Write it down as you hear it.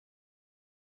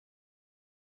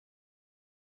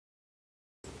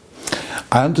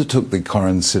I undertook the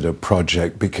Koren Siddur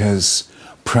project because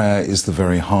prayer is the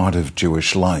very heart of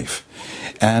Jewish life,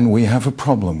 and we have a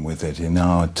problem with it in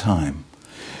our time.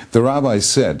 The Rabbi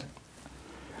said,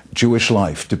 Jewish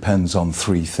life depends on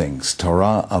three things: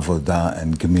 Torah, Avodah,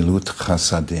 and Gemilut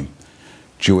Chasadim.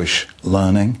 Jewish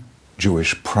learning,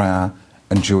 Jewish prayer,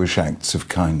 and Jewish acts of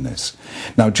kindness.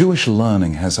 Now, Jewish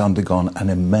learning has undergone an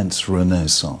immense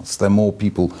renaissance. There are more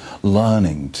people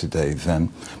learning today than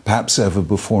perhaps ever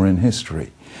before in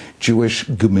history. Jewish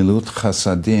Gemilut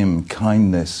Chasadim,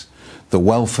 kindness, the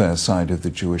welfare side of the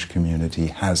Jewish community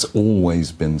has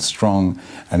always been strong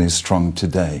and is strong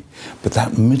today. But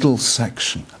that middle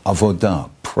section, Avodah,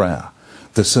 prayer,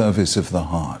 the service of the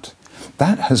heart,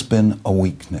 that has been a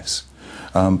weakness.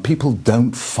 People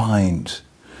don't find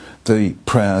the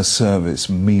prayer service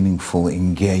meaningful,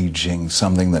 engaging,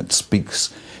 something that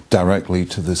speaks directly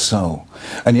to the soul.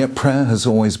 And yet prayer has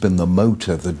always been the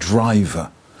motor, the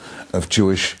driver of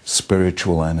Jewish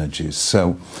spiritual energies.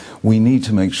 So we need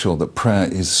to make sure that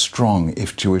prayer is strong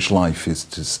if Jewish life is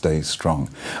to stay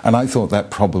strong. And I thought that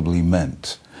probably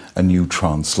meant a new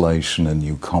translation, a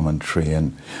new commentary,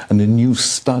 and a new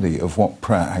study of what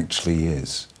prayer actually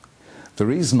is. The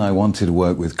reason I wanted to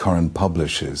work with Koren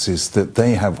publishers is that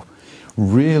they have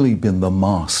really been the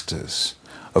masters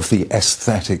of the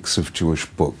aesthetics of Jewish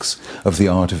books, of the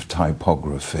art of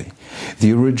typography.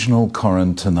 The original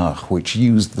Koren Tanakh, which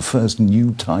used the first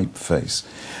new typeface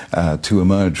to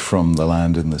emerge from the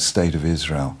land in the state of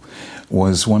Israel,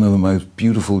 was one of the most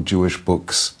beautiful Jewish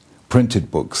books, printed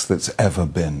books, that's ever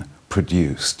been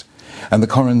produced. And the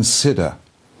Koren Siddur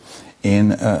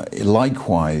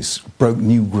likewise broke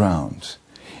new ground.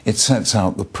 It sets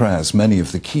out the prayers, many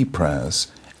of the key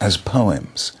prayers, as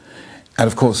poems. And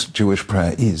of course, Jewish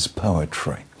prayer is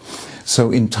poetry.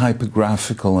 So in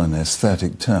typographical and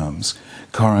aesthetic terms,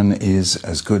 Koren is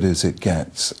as good as it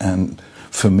gets. And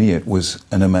for me, it was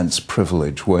an immense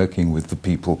privilege working with the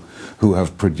people who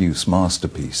have produced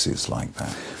masterpieces like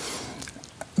that.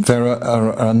 There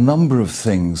are a number of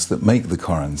things that make the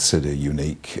Koren Siddur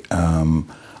unique.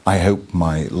 I hope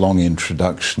my long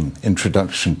introduction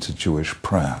to Jewish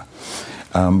prayer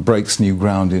breaks new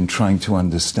ground in trying to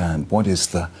understand what is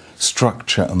the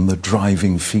structure and the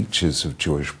driving features of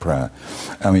Jewish prayer.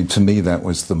 I mean, to me, that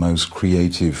was the most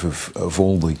creative of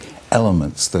all the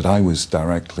elements that I was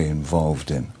directly involved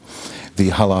in. The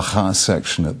halakha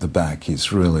section at the back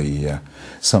is really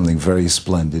something very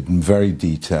splendid and very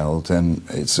detailed, and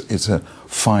it's a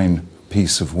fine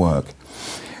piece of work.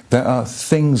 There are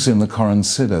things in the Koren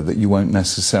Siddur that you won't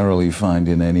necessarily find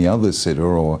in any other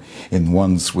Siddur or in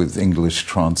ones with English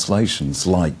translations,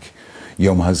 like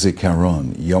Yom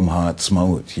HaZikaron, Yom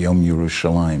HaAtzmaut, Yom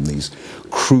Yerushalayim, these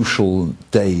crucial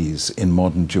days in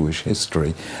modern Jewish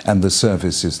history and the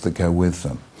services that go with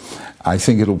them. I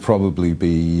think it'll probably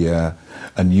be a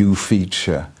new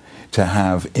feature to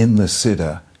have in the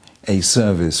Siddur a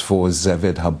service for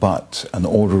Zeved Habat, an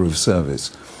order of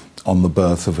service on the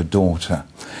birth of a daughter.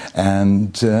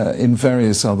 And in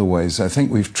various other ways, I think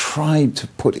we've tried to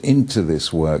put into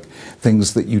this work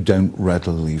things that you don't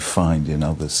readily find in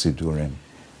other Siddurim.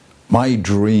 My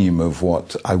dream of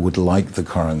what I would like the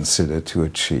Koren Siddur to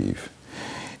achieve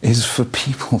is for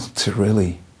people to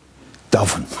really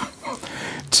daven,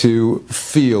 to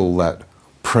feel that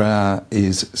prayer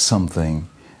is something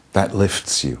that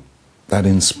lifts you, that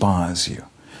inspires you,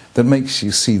 that makes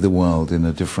you see the world in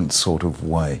a different sort of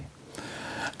way.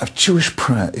 Jewish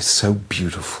prayer is so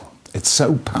beautiful. It's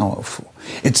so powerful.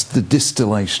 It's the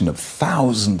distillation of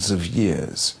thousands of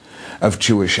years of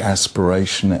Jewish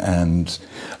aspiration and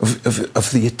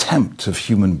of the attempt of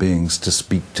human beings to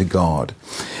speak to God,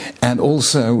 and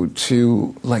also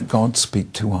to let God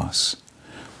speak to us.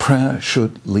 Prayer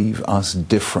should leave us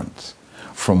different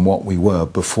from what we were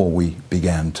before we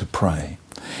began to pray.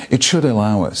 It should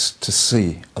allow us to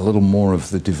see a little more of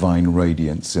the divine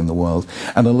radiance in the world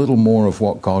and a little more of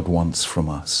what God wants from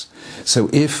us. So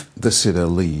if the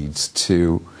Siddur leads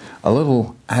to a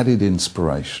little added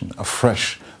inspiration, a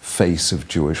fresh face of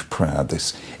Jewish prayer,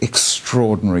 this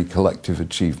extraordinary collective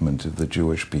achievement of the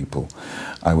Jewish people,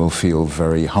 I will feel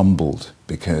very humbled,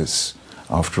 because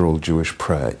after all, Jewish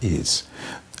prayer is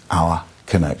our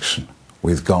connection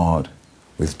with God,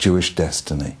 with Jewish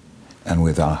destiny, and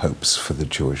with our hopes for the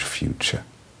Jewish future.